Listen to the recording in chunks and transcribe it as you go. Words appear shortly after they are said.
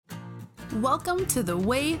Welcome to The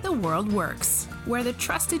Way the World Works, where the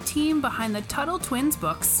trusted team behind the Tuttle Twins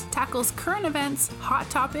books tackles current events, hot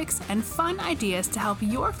topics, and fun ideas to help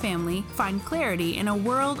your family find clarity in a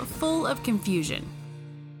world full of confusion.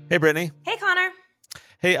 Hey, Brittany. Hey, Connor.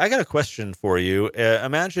 Hey, I got a question for you.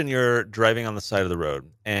 Imagine you're driving on the side of the road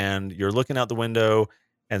and you're looking out the window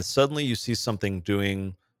and suddenly you see something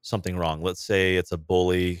doing something wrong. Let's say it's a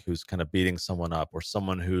bully who's kind of beating someone up or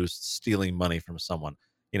someone who's stealing money from someone.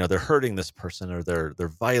 You know, they're hurting this person or they're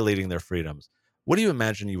violating their freedoms. What do you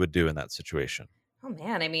imagine you would do in that situation? Oh,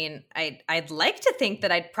 man. I mean, I'd like to think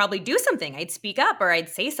that I'd probably do something. I'd speak up or I'd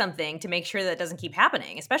say something to make sure that doesn't keep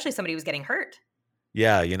happening, especially if somebody was getting hurt.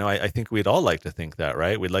 Yeah, I think we'd all like to think that,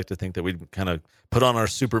 right? We'd like to think that we'd kind of put on our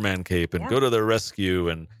Superman cape and Yeah. go to their rescue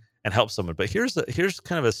and help someone. But here's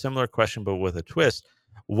kind of a similar question, but with a twist.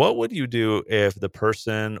 What would you do if the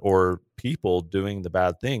person or people doing the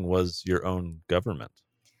bad thing was your own government?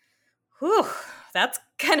 Whew, that's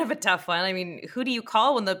kind of a tough one. I mean, who do you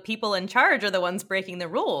call when the people in charge are the ones breaking the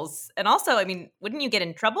rules? And also, I mean, wouldn't you get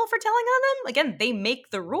in trouble for telling on them? Again, they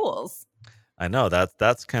make the rules. I know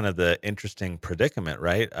that's kind of the interesting predicament,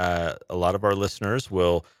 right? A lot of our listeners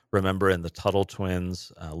will remember in the Tuttle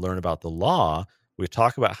Twins Learn About the Law, we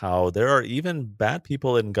talk about how there are even bad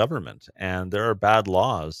people in government and there are bad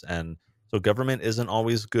laws. And so government isn't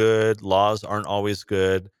always good, laws aren't always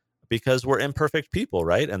good because we're imperfect people,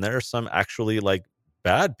 right? And there are some actually like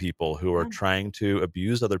bad people who are Yeah. trying to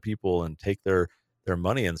abuse other people and take their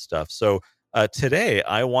money and stuff. So today,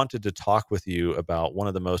 I wanted to talk with you about one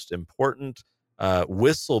of the most important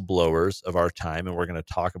whistleblowers of our time, and we're going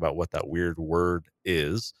to talk about what that weird word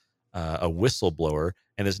is, a whistleblower,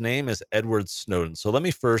 and his name is Edward Snowden. So let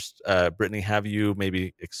me first, Brittany, have you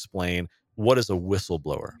maybe explain what is a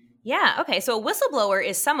whistleblower? Yeah. Okay. So a whistleblower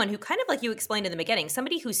is someone who, kind of like you explained in the beginning,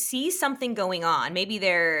 somebody who sees something going on. Maybe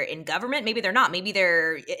they're in government, maybe they're not. Maybe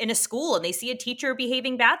they're in a school and they see a teacher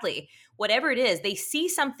behaving badly. Whatever it is, they see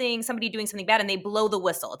something, somebody doing something bad, and they blow the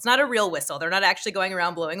whistle. It's not a real whistle. They're not actually going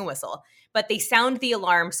around blowing a whistle, but they sound the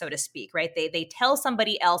alarm, so to speak, right? They tell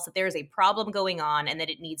somebody else that there is a problem going on and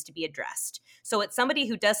that it needs to be addressed. So it's somebody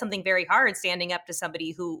who does something very hard, standing up to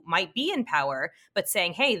somebody who might be in power, but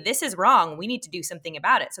saying, hey, this is wrong. We need to do something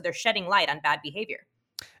about it. So they're shedding light on bad behavior.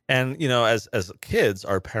 And as kids,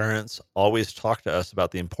 our parents always talk to us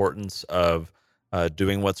about the importance of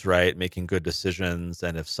doing what's right, making good decisions,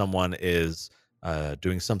 and if someone is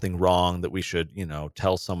doing something wrong, that we should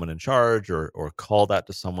tell someone in charge or call that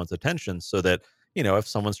to someone's attention, so that if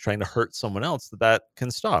someone's trying to hurt someone else, that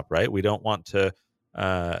can stop. Right? We don't want to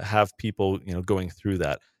have people going through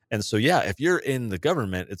that. And so, yeah, if you're in the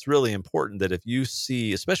government, it's really important that if you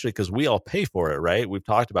see, especially because we all pay for it, right? We've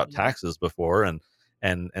talked about Yeah. taxes before, and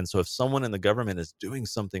so if someone in the government is doing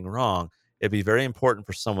something wrong, it'd be very important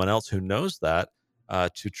for someone else who knows that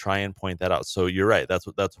to try and point that out. So you're right. That's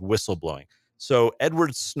whistleblowing. So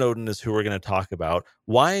Edward Snowden is who we're going to talk about.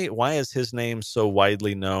 Why is his name so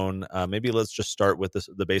widely known? Maybe let's just start with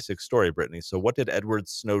the basic story, Brittany. So what did Edward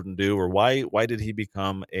Snowden do, or why did he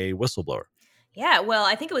become a whistleblower? Yeah, well,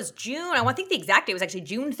 I think it was June. I think the exact date was actually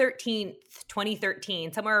June 13th,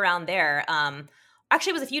 2013, somewhere around there.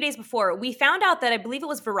 Actually, it was a few days before. We found out that I believe it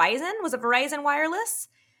was Verizon. Was it Verizon Wireless?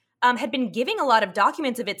 Had been giving a lot of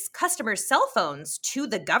documents of its customers' cell phones to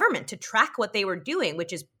the government to track what they were doing,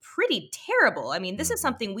 which is pretty terrible. I mean, this is Mhm.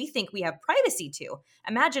 something we think we have privacy to.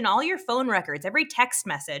 Imagine all your phone records, every text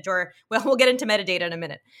message, or well, we'll get into metadata in a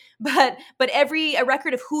minute, but every a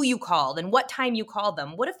record of who you called and what time you called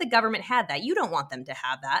them. What if the government had that? You don't want them to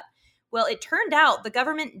have that. Well, it turned out the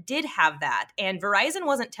government did have that, and Verizon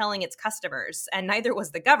wasn't telling its customers, and neither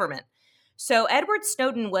was the government. So Edward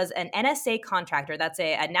Snowden was an NSA contractor. That's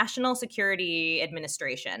a National Security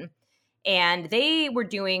Administration. And they were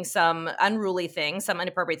doing some unruly things, some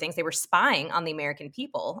inappropriate things. They were spying on the American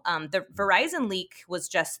people. The Verizon leak was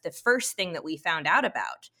just the first thing that we found out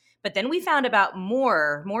about. But then we found about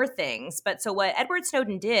more things. But so what Edward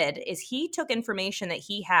Snowden did is he took information that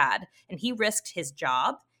he had and he risked his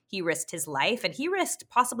job, he risked his life, and he risked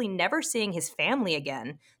possibly never seeing his family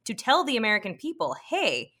again to tell the American people,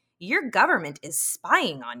 hey, your government is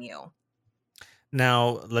spying on you.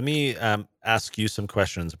 Now, let me ask you some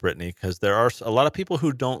questions, Brittany, because there are a lot of people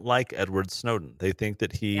who don't like Edward Snowden. They think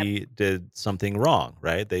that Yep. he did something wrong,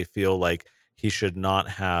 right? They feel like he should not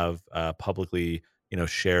have publicly,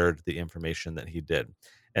 shared the information that he did.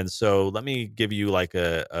 And so, let me give you like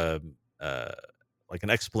a like an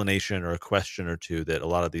explanation or a question or two that a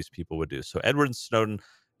lot of these people would do. So, Edward Snowden,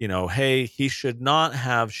 hey, he should not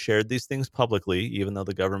have shared these things publicly, even though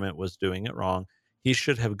the government was doing it wrong. He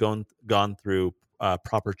should have gone through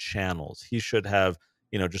proper channels. He should have,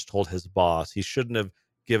 just told his boss. He shouldn't have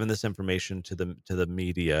given this information to the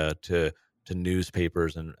media, to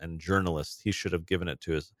newspapers and journalists. He should have given it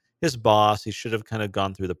to his boss. He should have kind of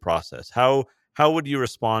gone through the process. How would you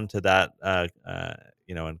respond to that?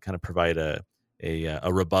 And kind of provide a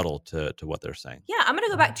rebuttal to what they're saying. Yeah, I'm going to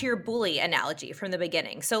go back to your bully analogy from the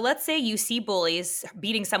beginning. So let's say you see bullies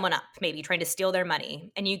beating someone up, maybe trying to steal their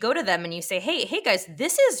money, and you go to them and you say, hey guys,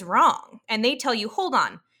 this is wrong. And they tell you, hold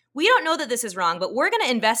on, we don't know that this is wrong, but we're going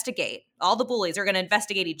to investigate. All the bullies are going to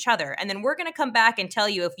investigate each other, and then we're going to come back and tell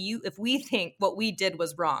you if we think what we did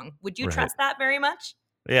was wrong. Would you Right. trust that very much?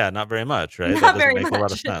 Yeah, not very much, right? That Not doesn't very make a lot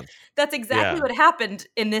of much. sense. That's exactly Yeah. what happened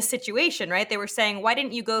in this situation, right? They were saying, why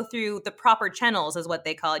didn't you go through the proper channels, is what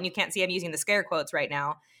they call it. And you can't see I'm using the scare quotes right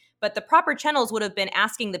now. But the proper channels would have been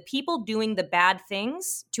asking the people doing the bad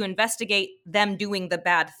things to investigate them doing the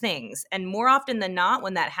bad things. And more often than not,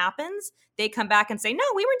 when that happens, they come back and say, no,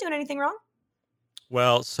 we weren't doing anything wrong.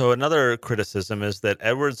 Well, so another criticism is that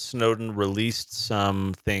Edward Snowden released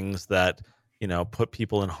some things that, put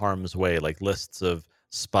people in harm's way, like lists of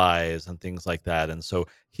spies and things like that. And so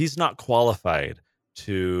he's not qualified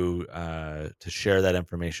to share that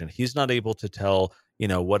information. He's not able to tell,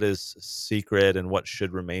 what is secret and what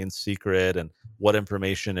should remain secret, and what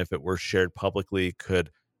information, if it were shared publicly,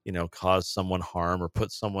 could, cause someone harm or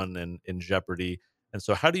put someone in jeopardy. And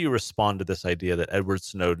so, how do you respond to this idea that Edward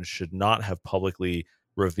Snowden should not have publicly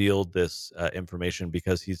revealed this information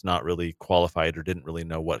because he's not really qualified or didn't really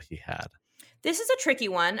know what he had? This is a tricky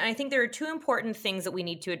one. And I think there are two important things that we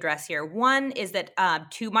need to address here. One is that,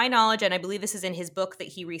 to my knowledge, and I believe this is in his book that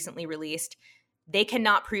he recently released, they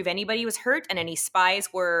cannot prove anybody was hurt and any spies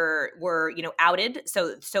were outed.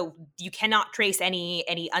 So you cannot trace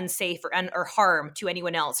any unsafe or harm to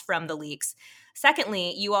anyone else from the leaks.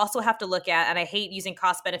 Secondly, you also have to look at, and I hate using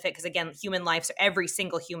cost benefit because, again, human life, so every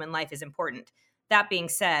single human life is important. That being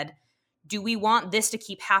said, do we want this to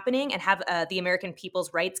keep happening and have the American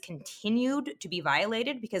people's rights continued to be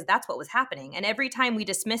violated? Because that's what was happening. And every time we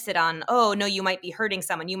dismiss it on, oh, no, you might be hurting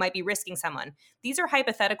someone, you might be risking someone. These are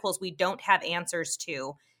hypotheticals we don't have answers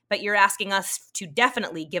to, but you're asking us to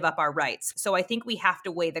definitely give up our rights. So I think we have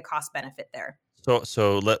to weigh the cost benefit there.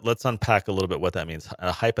 So let's unpack a little bit what that means.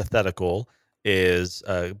 A hypothetical is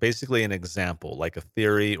basically an example, like a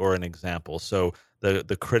theory or an example. So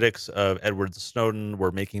the critics of Edward Snowden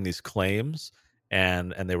were making these claims,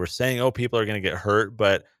 and they were saying, oh, people are going to get hurt,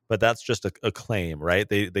 but that's just a claim, right?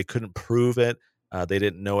 They couldn't prove it. They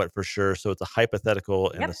didn't know it for sure. So it's a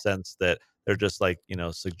hypothetical in the sense that they're just like,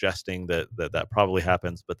 suggesting that probably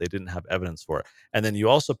happens, but they didn't have evidence for it. And then you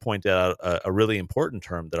also pointed out a really important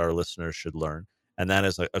term that our listeners should learn, and that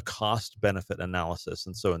is a cost benefit analysis.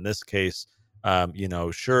 And so in this case,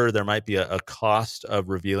 sure, there might be a cost of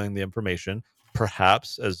revealing the information.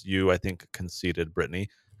 Perhaps, as you, I think, conceded, Brittany,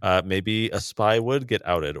 maybe a spy would get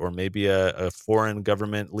outed, or maybe a foreign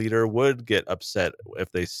government leader would get upset if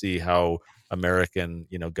they see how American,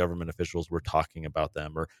 government officials were talking about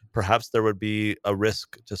them, or perhaps there would be a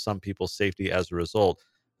risk to some people's safety as a result.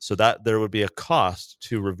 So that there would be a cost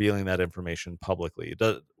to revealing that information publicly.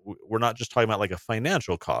 We're not just talking about like a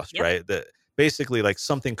financial cost, right? That basically, like,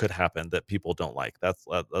 something could happen that people don't like. That's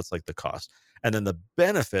like the cost. And then the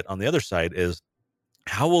benefit on the other side is,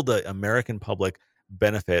 how will the American public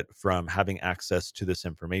benefit from having access to this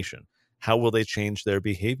information? How will they change their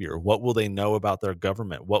behavior? What will they know about their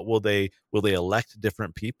government? Will they elect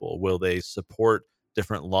different people? Will they support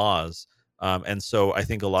different laws? And so I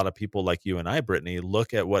think a lot of people like you and I, Brittany,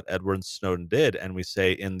 look at what Edward Snowden did, and we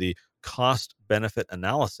say, in the cost benefit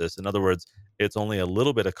analysis, in other words, it's only a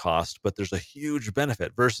little bit of cost, but there's a huge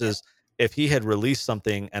benefit, versus if he had released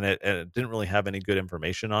something and it didn't really have any good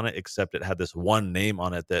information on it, except it had this one name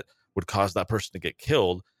on it that would cause that person to get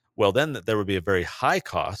killed. Well, then there would be a very high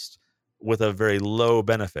cost with a very low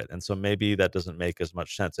benefit. And so maybe that doesn't make as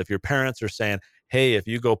much sense. If your parents are saying, hey, if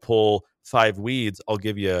you go pull 5 weeds, I'll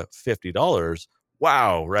give you $50.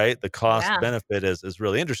 Wow, right? The cost benefit is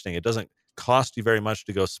really interesting. It doesn't cost you very much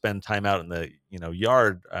to go spend time out in the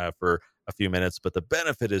yard for a few minutes, but the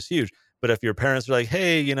benefit is huge. But if your parents are like,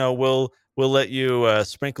 hey, we'll let you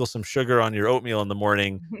sprinkle some sugar on your oatmeal in the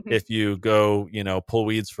morning if you go, pull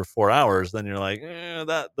weeds for 4 hours, then you're like,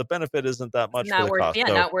 that the benefit isn't that much for the cost. Yeah,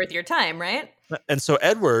 not worth your time, right? And so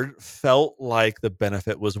Edward felt like the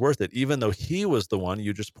benefit was worth it, even though he was the one,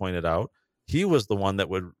 you just pointed out, he was the one that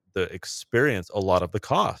would experience a lot of the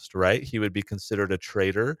cost, right? He would be considered a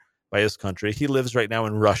traitor by his country. He lives right now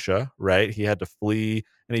in Russia, right? He had to flee,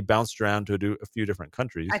 and he bounced around to a few different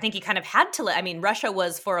countries. I think he kind of had to. I mean, Russia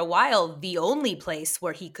was for a while the only place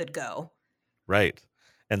where he could go. Right.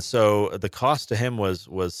 And so the cost to him was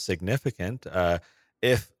significant.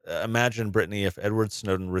 if imagine, Brittany, if Edward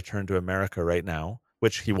Snowden returned to America right now,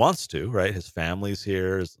 which he wants to, right? His family's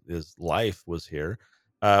here, his life was here.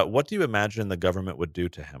 What do you imagine the government would do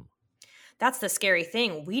to him? That's the scary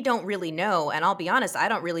thing. We don't really know, and I'll be honest, I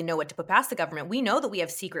don't really know what to put past the government. We know that we have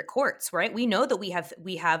secret courts, right? We know that we have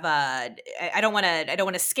I don't want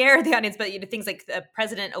to scare the audience, but things like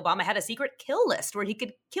President Obama had a secret kill list where he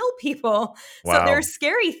could kill people. So there are Wow.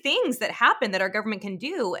 scary things that happen that our government can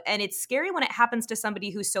do, and it's scary when it happens to somebody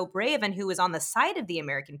who's so brave and who is on the side of the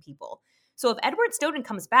American people. So if Edward Snowden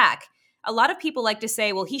comes back, a lot of people like to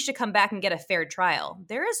say, well, he should come back and get a fair trial.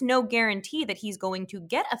 There is no guarantee that he's going to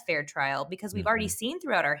get a fair trial because we've already Mhm. seen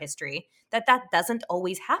throughout our history that that doesn't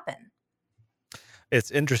always happen.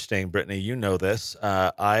 It's interesting, Brittany. You know this.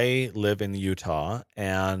 I live in Utah,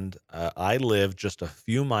 and I live just a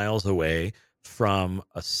few miles away from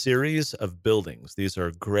a series of buildings. These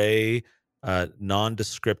are gray,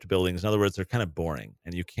 nondescript buildings. In other words, they're kind of boring,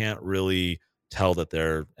 and you can't really tell that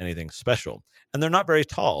they're anything special. And they're not very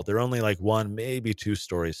tall. They're only like one, maybe two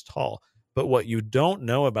stories tall. But what you don't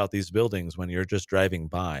know about these buildings when you're just driving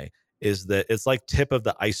by is that it's like tip of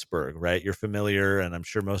the iceberg, right? You're familiar, and I'm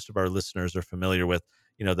sure most of our listeners are familiar with,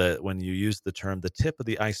 the when you use the term the tip of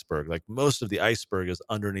the iceberg, like most of the iceberg is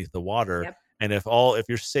underneath the water. Yep. And if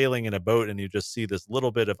you're sailing in a boat and you just see this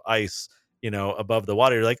little bit of ice, above the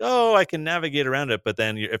water, you're like, oh, I can navigate around it. But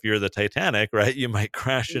then if you're the Titanic, right, you might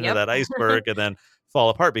crash into Yep. that iceberg and then fall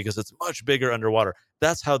apart because it's much bigger underwater.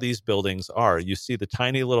 That's how these buildings are. You see the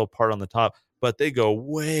tiny little part on the top, but they go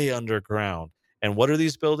way underground. And what are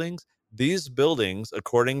these buildings? These buildings,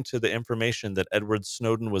 according to the information that Edward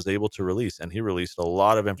Snowden was able to release, and he released a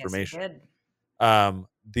lot of Yes, he information, did.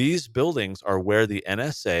 these buildings are where the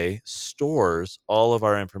NSA stores all of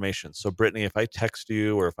our information. So, Brittany, if I text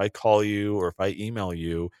you or if I call you or if I email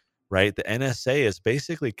you, right, the NSA is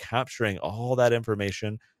basically capturing all that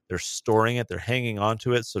information. They're storing it, they're hanging on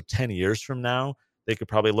to it. So, 10 years from now, they could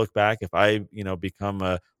probably look back. If I, become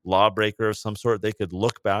a lawbreaker of some sort, they could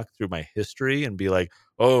look back through my history and be like,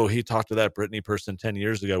 oh, he talked to that Brittany person 10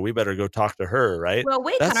 years ago. We better go talk to her, right? Well,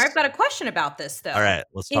 wait, Connor, I've That's got a question about this, all though. right.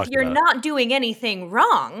 Let's If talk you're about it. not doing anything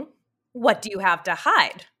wrong, what do you have to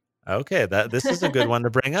hide? Okay, this is a good one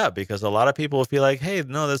to bring up because a lot of people will feel like, "Hey,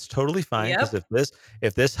 no, that's totally fine." Because Yep.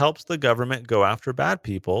 if this helps the government go after bad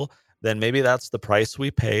people, then maybe that's the price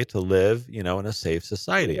we pay to live, in a safe We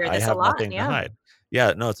society. hear I this a have lot. nothing to Yeah. hide.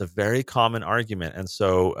 Yeah, no, it's a very common argument, and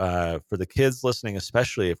so for the kids listening,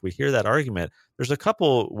 especially if we hear that argument, there's a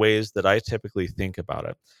couple ways that I typically think about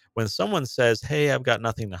it. When someone says, "Hey, I've got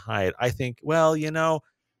nothing to hide," I think, well,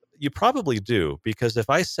 you probably do, because if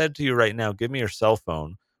I said to you right now, give me your cell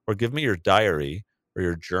phone or give me your diary or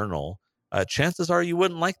your journal, chances are you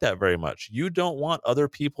wouldn't like that very much. You don't want other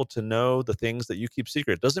people to know the things that you keep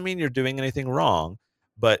secret. Doesn't mean you're doing anything wrong,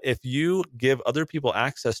 but if you give other people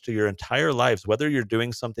access to your entire lives, whether you're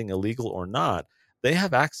doing something illegal or not, they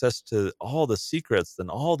have access to all the secrets and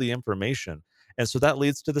all the information. And so that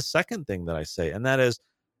leads to the second thing that I say, and that is,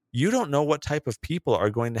 you don't know what type of people are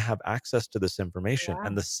going to have access to this information. Yeah.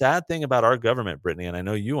 And the sad thing about our government, Brittany, and I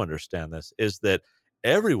know you understand this, is that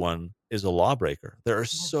everyone is a lawbreaker. There are Yeah.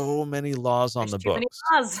 so many laws on There's the too many books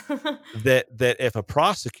laws. that if a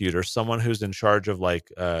prosecutor, someone who's in charge of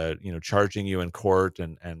like charging you in court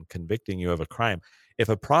and convicting you of a crime, if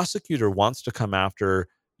a prosecutor wants to come after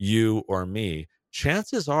you or me,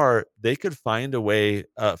 chances are they could find a way,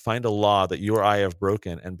 find a law that you or I have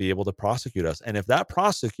broken and be able to prosecute us. And if that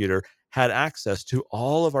prosecutor had access to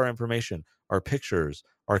all of our information, our pictures,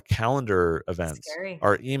 our calendar events, Scary.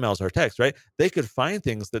 our emails, our texts, right? They could find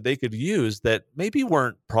things that they could use that maybe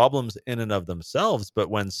weren't problems in and of themselves. But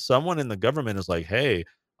when someone in the government is like, hey,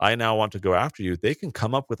 I now want to go after you, they can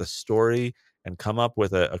come up with a story and come up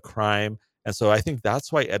with a crime. And so I think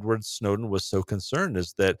that's why Edward Snowden was so concerned,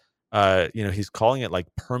 is that, he's calling it like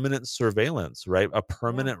permanent surveillance, right? A Yeah.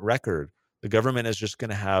 permanent record. The government is just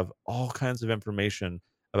going to have all kinds of information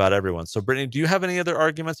about everyone. So, Brittany, do you have any other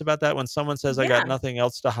arguments about that? When someone says, I got Yeah. nothing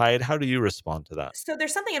else to hide, how do you respond to that? So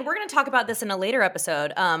there's something, and we're going to talk about this in a later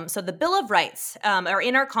episode. So the Bill of Rights are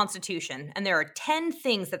in our Constitution, and there are 10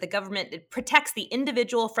 things that the government, it protects the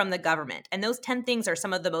individual from the government. And those 10 things are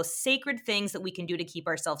some of the most sacred things that we can do to keep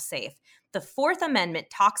ourselves safe. The Fourth Amendment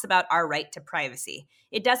talks about our right to privacy.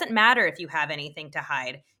 It doesn't matter if you have anything to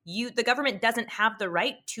hide. the government doesn't have the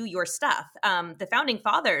right to your stuff. The founding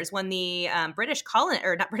fathers, when the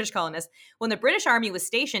when the British Army was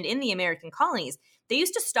stationed in the American colonies, they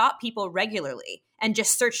used to stop people regularly and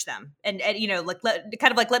just search them, and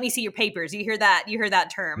let me see your papers. You hear that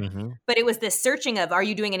term. Mm-hmm. But it was this searching of, are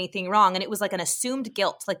you doing anything wrong? And it was like an assumed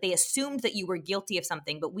guilt, like they assumed that you were guilty of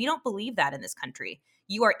something. But we don't believe that in this country.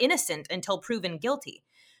 You are innocent until proven guilty.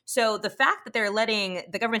 So the fact that they're letting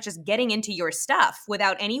the government just getting into your stuff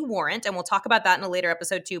without any warrant, and we'll talk about that in a later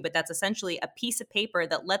episode too, but that's essentially a piece of paper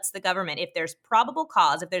that lets the government, if there's probable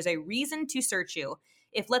cause, if there's a reason to search you,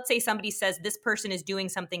 if let's say somebody says this person is doing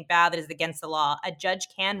something bad that is against the law, a judge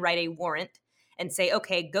can write a warrant and say,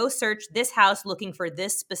 okay, go search this house looking for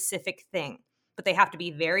this specific thing. But they have to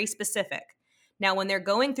be very specific. Now, when they're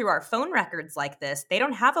going through our phone records like this, they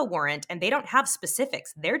don't have a warrant and they don't have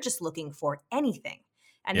specifics. They're just looking for anything.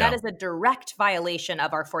 And that is a direct violation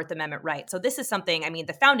of our Fourth Amendment right. So this is something, I mean,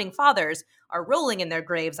 the founding fathers are rolling in their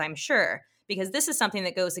graves, I'm sure, because this is something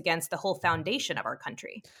that goes against the whole foundation of our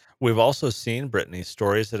country. We've also seen, Brittany,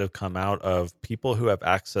 stories that have come out of people who have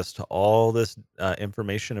access to all this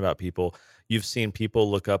information about people. You've seen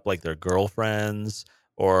people look up like their girlfriends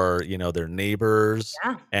or, their neighbors.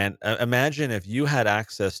 Yeah. And imagine if you had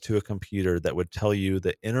access to a computer that would tell you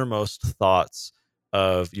the innermost thoughts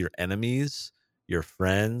of your enemies, your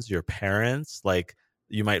friends, your parents. Like,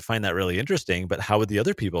 you might find that really interesting, but how would the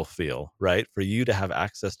other people feel, right? For you to have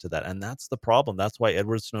access to that. And that's the problem. That's why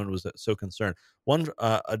Edward Snowden was so concerned. One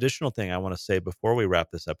additional thing I want to say before we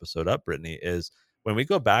wrap this episode up, Brittany, is when we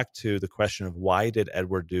go back to the question of why did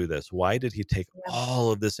Edward do this? Why did he take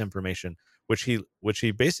all of this information, which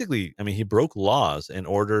he basically, I mean, he broke laws in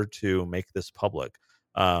order to make this public.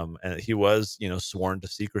 And he was, sworn to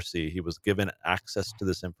secrecy. He was given access to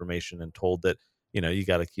this information and told that, you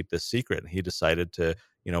got to keep this secret. And he decided to,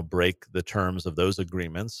 break the terms of those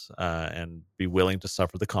agreements and be willing to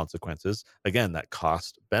suffer the consequences. Again, that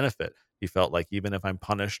cost benefit. He felt like even if I'm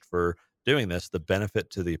punished for doing this, the benefit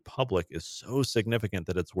to the public is so significant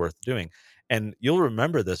that it's worth doing. And you'll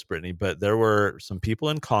remember this, Brittany, but there were some people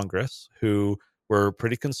in Congress who were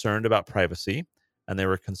pretty concerned about privacy, and they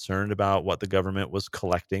were concerned about what the government was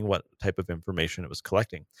collecting, what type of information it was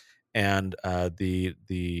collecting. And the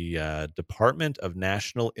Department of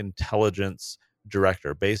National Intelligence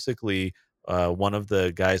director, basically one of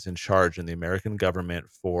the guys in charge in the American government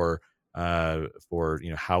for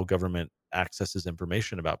how government accesses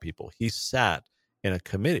information about people, he sat in a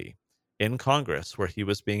committee in Congress where he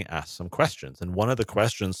was being asked some questions. And one of the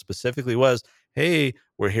questions specifically was, hey,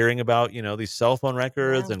 we're hearing about, these cell phone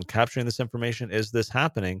records and capturing this information. Is this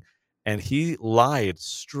happening? And he lied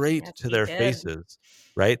straight to their faces,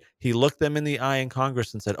 right? He looked them in the eye in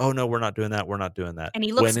Congress and said, oh, no, we're not doing that. We're not doing that. And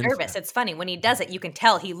he looks nervous. It's funny. When he does it, you can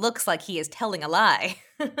tell he looks like he is telling a lie.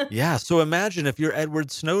 Yeah. So imagine if you're Edward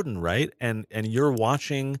Snowden, right? And you're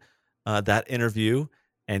watching that interview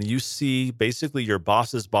and you see basically your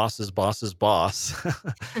boss's boss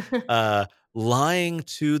lying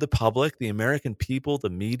to the public, the American people, the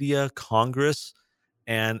media, Congress.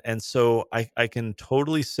 And so I can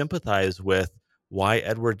totally sympathize with why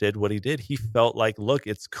Edward did what he did. He felt like, look,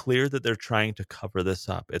 it's clear that they're trying to cover this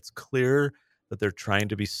up. It's clear that they're trying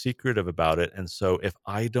to be secretive about it. And so if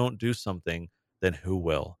I don't do something, then who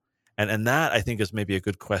will? And that, I think, is maybe a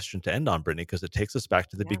good question to end on, Brittany, because it takes us back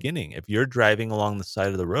to the beginning. If you're driving along the side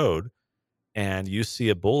of the road and you see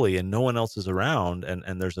a bully and no one else is around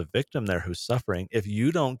and there's a victim there who's suffering, if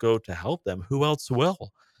you don't go to help them, who else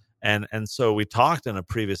will? And so we talked in a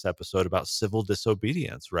previous episode about civil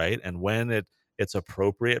disobedience, right? And when it's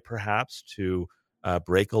appropriate, perhaps, to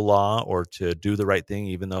break a law or to do the right thing,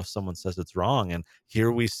 even though someone says it's wrong. And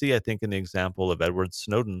here we see, I think, in the example of Edward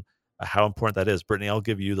Snowden, how important that is. Brittany, I'll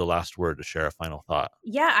give you the last word to share a final thought.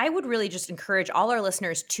 Yeah, I would really just encourage all our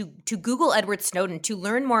listeners to Google Edward Snowden, to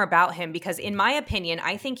learn more about him, because in my opinion,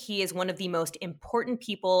 I think he is one of the most important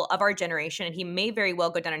people of our generation, and he may very well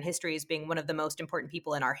go down in history as being one of the most important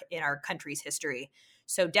people in our country's history.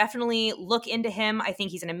 So definitely look into him. I think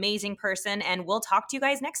he's an amazing person, and we'll talk to you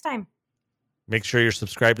guys next time. Make sure you're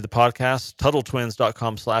subscribed to the podcast,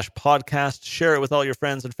 TuttleTwins.com/podcast. Share it with all your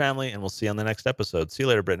friends and family, and we'll see you on the next episode. See you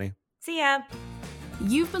later, Brittany. See ya.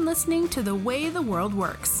 You've been listening to The Way the World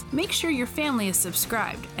Works. Make sure your family is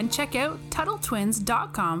subscribed and check out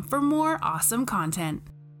TuttleTwins.com for more awesome content.